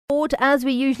As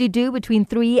we usually do between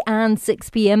 3 and 6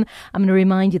 p.m. I'm going to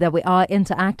remind you that we are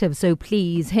interactive, so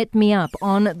please hit me up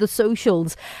on the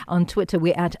socials. On Twitter,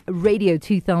 we're at Radio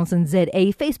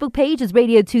 2000ZA. Facebook page is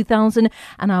Radio 2000,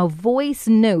 and our voice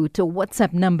note or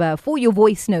WhatsApp number for your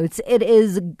voice notes, it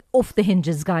is off the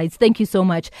hinges, guys. Thank you so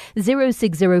much.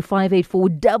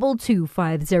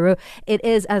 060-584-2250. It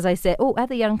is, as I said,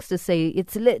 other youngsters say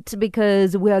it's lit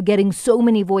because we are getting so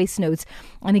many voice notes.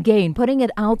 And again, putting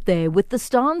it out there with the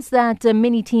stance that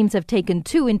many teams have taken,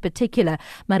 two in particular,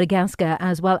 Madagascar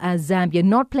as well as Zambia,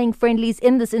 not playing friendlies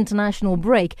in this international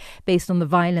break based on the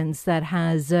violence that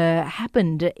has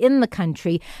happened in the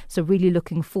country. So really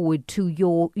looking forward to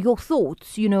your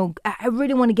thoughts. You know, I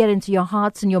really want to get into your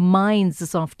hearts and your minds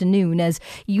this afternoon as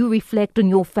you reflect on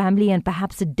your family and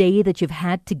perhaps a day that you've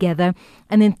had together,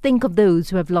 and then think of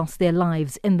those who have lost their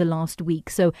lives in the last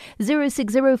week. So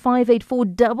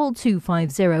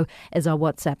 060-584-2250 is our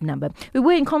WhatsApp number. We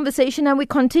were in conversation and we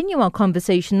continue our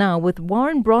conversation now with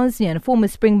Warren Brosnihan, a former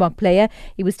Springbok player.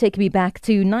 He was taking me back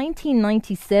to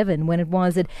 1997 when it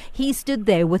was that he stood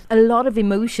there with a lot of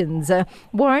emotions.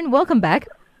 Warren, welcome back.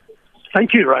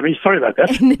 Thank you, Romy. Sorry about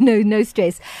that. No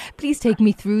stress. Please take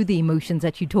me through the emotions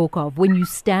that you talk of when you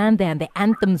stand there and the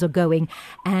anthems are going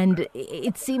and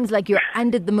it seems like you're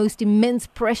under the most immense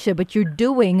pressure, but you're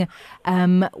doing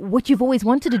what you've always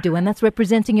wanted to do, and that's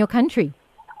representing your country.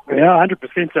 Yeah,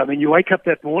 100%. I mean, you wake up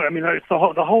that morning. I mean, it's the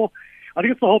whole. I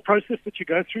think it's the whole process that you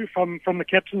go through from the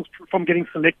captains, from getting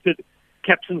selected,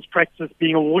 captain's practice,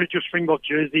 being awarded your Springbok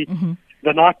jersey. Mm-hmm.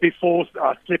 The night before,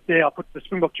 I slept there. I put the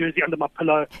Springbok jersey under my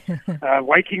pillow.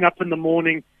 Waking up in the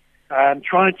morning,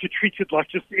 trying to treat it like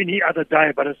just any other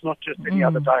day, but it's not just any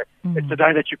other day. It's the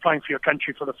day that you're playing for your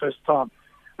country for the first time.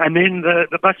 And then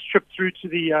the bus trip through to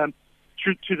the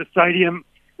stadium,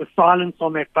 the silence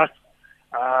on that bus.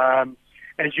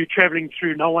 As you're traveling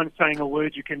through, no one saying a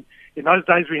word. You can. In those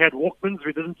days, we had Walkmans.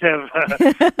 We didn't have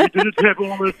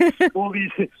all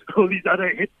these other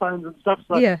headphones and stuff.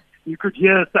 So you could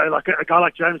hear, say, like a guy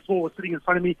like James Ford was sitting in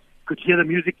front of me. Could hear the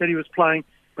music that he was playing.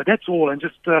 But that's all. And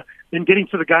just then getting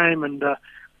to the game, and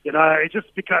it just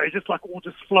like all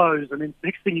just flows. And then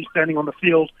next thing you're standing on the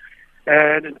field,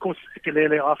 and of course,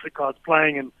 particularly Africa is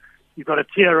playing, and you've got a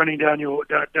tear running down your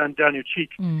cheek,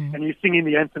 and you're singing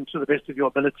the anthem to the best of your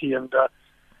ability, and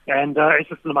it's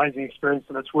just an amazing experience,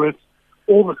 and it's worth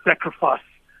all the sacrifice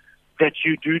that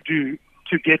you do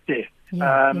to get there.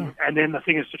 And then the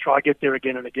thing is to try to get there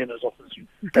again and again as often as you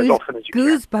can.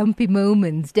 Goosebumpy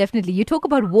moments, definitely. You talk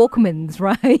about Walkmans,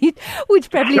 right? Which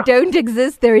probably don't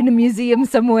exist there in a museum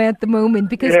somewhere at the moment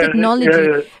because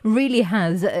technology really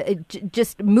has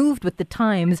just moved with the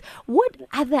times. What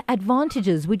other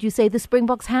advantages would you say the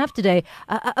Springboks have today,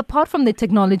 apart from the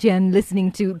technology and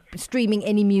listening to streaming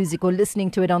any music or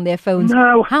listening to it on their phones?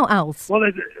 No. How else? Well,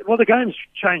 the game's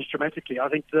changed dramatically. I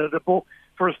think the ball.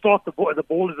 For a start, the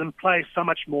ball is in play so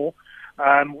much more.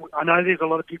 I know there's a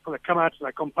lot of people that come out and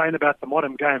they complain about the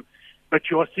modern game, but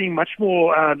you are seeing much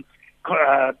more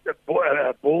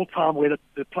ball time where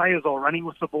the players are running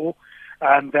with the ball.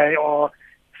 They are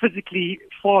physically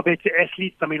far better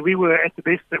athletes. I mean, we were at the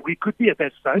best that we could be at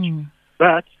that stage,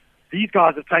 but these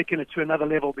guys have taken it to another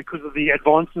level because of the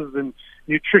advances in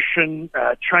nutrition,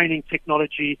 training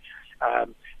technology,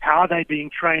 how they're being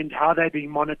trained, how they're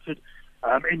being monitored.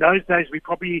 In those days, we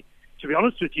probably, to be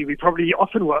honest with you, we probably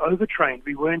often were overtrained.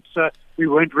 We weren't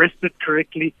rested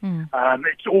correctly.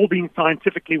 It's all been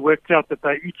scientifically worked out that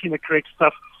they're eating the correct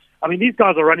stuff. I mean, these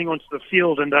guys are running onto the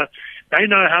field and they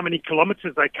know how many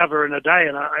kilometers they cover in a day.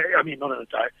 And I mean, not in a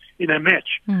day, in a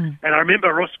match. And I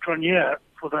remember Ross Cronje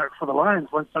for the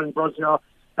Lions once telling Brosnihan,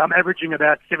 I'm averaging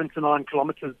about 7 to 9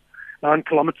 kilometers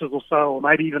or so, or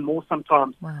maybe even more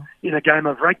sometimes in a game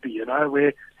of rugby,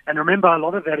 and remember, a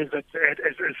lot of that is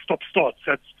stop-start.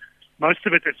 So most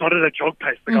of it, it's not at a jog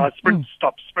pace. The guys sprint,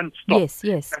 stop. Yes.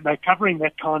 And they're covering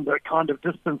that kind of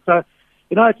distance. So,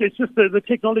 it's just the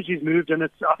technology's moved, and I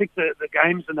think the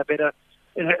game's in a better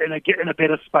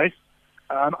space.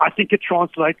 I think it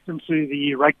translates into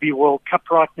the Rugby World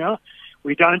Cup right now.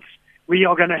 We are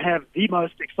going to have the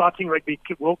most exciting Rugby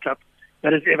World Cup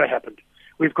that has ever happened.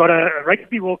 We've got a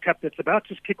Rugby World Cup that's about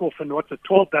to kick off in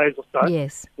 12 days or so,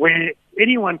 where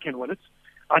anyone can win it.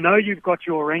 I know you've got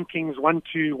your rankings 1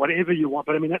 to whatever you want,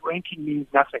 but I mean, that ranking means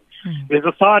nothing. There's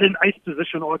a side in 8th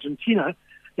position, Argentina,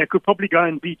 that could probably go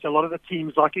and beat a lot of the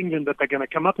teams like England that they're going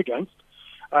to come up against.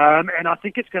 And I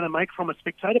think it's going to make, from a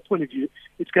spectator point of view,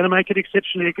 it's going to make it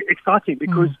exceptionally exciting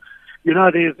because,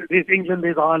 there's England,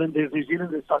 there's Ireland, there's New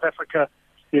Zealand, there's South Africa,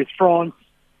 there's France,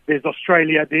 there's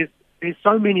Australia, there's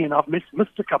so many, and I've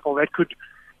missed a couple that could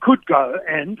could go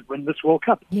and win this World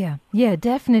Cup. Yeah,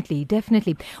 definitely.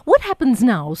 What happens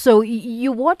now? So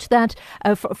you watch that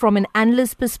from an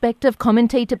analyst perspective,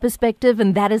 commentator perspective,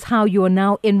 and that is how you are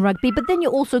now in rugby. But then you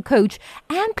also coach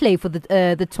and play for the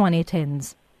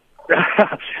 2010s.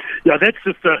 Yeah, that's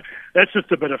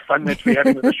just a bit of fun that we're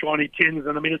having with the Shawny Tens,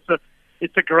 and I mean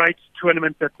it's a great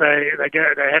tournament that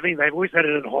they're having. They've always had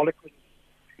it in Harlequin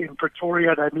in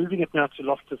Pretoria. They're moving it now to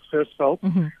Loftus Versfeld.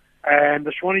 Mm-hmm. And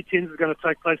the Shawny Tens is going to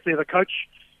take place there. The coach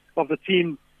of the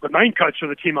team, the main coach of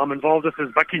the team I'm involved with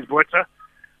is Bakkies Botha.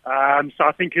 So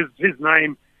I think his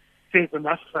name says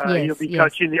enough. He'll be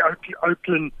coaching the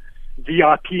Oakland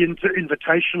VIP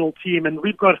Invitational team. And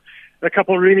we've got a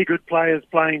couple of really good players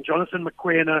playing. Jonathan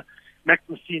McQuarrie, Mac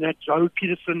Messina, Joe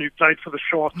Peterson, who played for the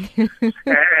Sharks,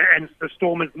 and the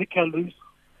Stormers, Nico Loose.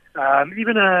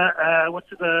 Even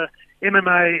the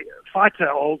MMA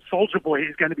fighter, old Soldier Boy,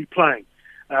 is going to be playing.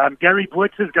 Gary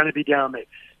Boyce is going to be down there.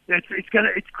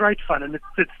 It's great fun, and it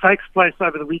takes place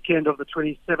over the weekend of the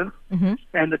 27th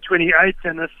and the 28th.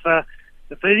 And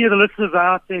if any of the listeners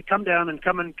are out there, come down and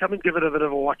come and give it a bit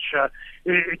of a watch.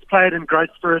 It's played in great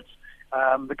spirits.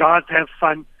 The guys have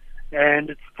fun, and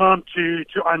it's time to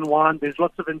unwind. There's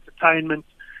lots of entertainment.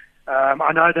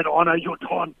 I know that Arno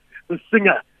Jordan, the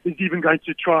singer, is even going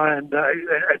to try and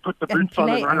put the boots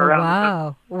on and run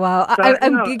around. Wow. So,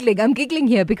 I'm giggling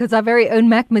here because our very own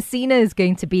Mac Messina is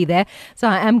going to be there. So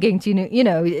I am going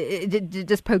to,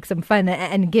 just poke some fun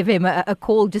and give him a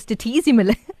call just to tease him a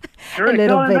little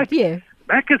bit.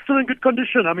 Mac is still in good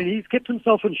condition. I mean, he's kept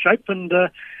himself in shape, and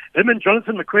him and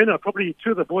Jonathan McQuarrie are probably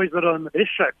two of the boys that are in the best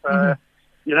shape. They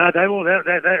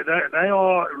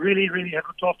are really have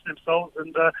looked after themselves,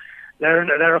 and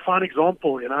they're a fine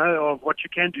example, of what you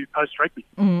can do post-rugby.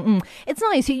 It's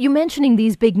nice. You're mentioning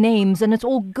these big names, and it's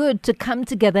all good to come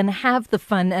together and have the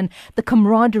fun and the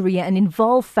camaraderie and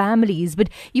involve families. But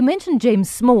you mentioned James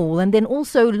Small, and then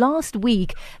also last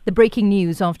week, the breaking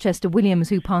news of Chester Williams,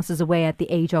 who passes away at the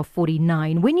age of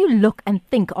 49. When you look and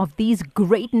think of these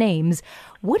great names,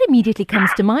 what immediately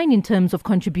comes to mind in terms of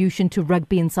contribution to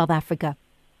rugby in South Africa?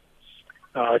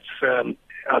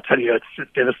 I'll tell you, it's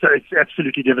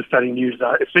absolutely devastating news,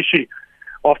 especially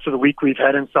after the week we've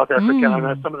had in South Africa. I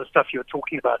know some of the stuff you're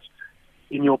talking about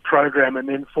in your program, and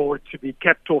then forward to be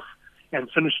capped off and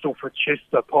finished off with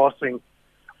Chester passing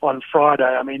on Friday.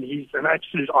 I mean, he's an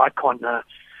absolute icon.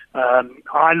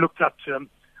 I looked up to him.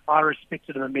 I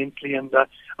respected him immensely, and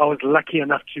I was lucky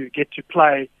enough to get to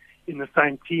play in the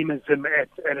same team as him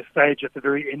at a stage at the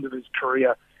very end of his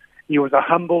career. He was a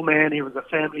humble man. He was a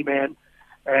family man.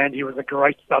 And he was a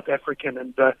great South African,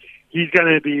 and he's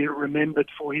going to be remembered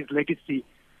for his legacy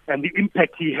and the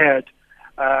impact he had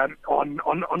on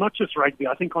not just rugby,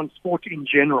 I think on sport in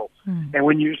general. And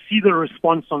when you see the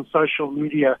response on social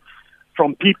media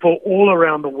from people all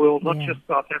around the world, not just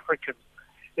South Africans,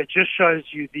 it just shows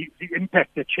you the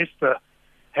impact that Chester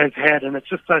has had, and it's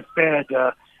just so sad.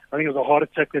 I think it was a heart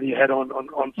attack that he had on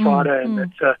Friday, and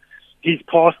that he's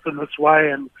passed in this way.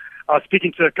 And I was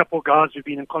speaking to a couple of guys who've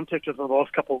been in contact with him the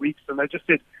last couple of weeks, and they just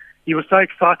said he was so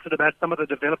excited about some of the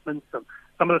developments and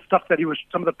some of the stuff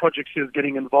some of the projects he was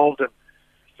getting involved in.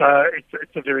 So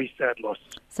it's a very sad loss.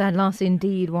 Sad loss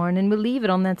indeed, Warren, and we'll leave it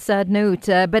on that sad note.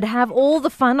 But have all the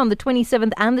fun on the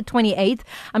 27th and the 28th.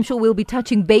 I'm sure we'll be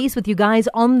touching base with you guys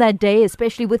on that day,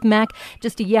 especially with Mac,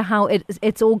 just to hear how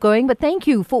it's all going. But thank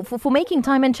you for making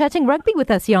time and chatting rugby with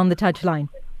us here on the Touchline.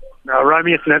 No,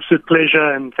 Romy, it's an absolute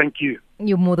pleasure, and thank you.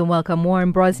 You're more than welcome.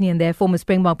 Warren Brosnihan there, former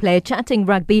Springbok player, chatting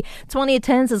rugby.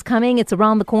 2010s is coming. It's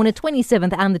around the corner,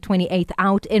 27th and the 28th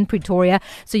out in Pretoria.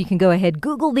 So you can go ahead,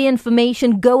 Google the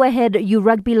information. Go ahead, you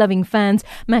rugby-loving fans.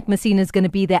 Mac Messina is going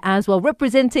to be there as well,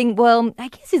 representing, well, I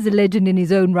guess he's a legend in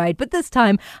his own right. But this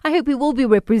time, I hope he will be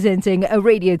representing a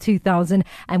Radio 2000,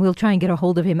 and we'll try and get a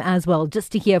hold of him as well,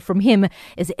 just to hear from him.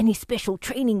 Is there any special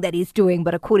training that he's doing?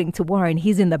 But according to Warren,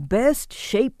 he's in the best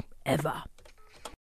shape ever.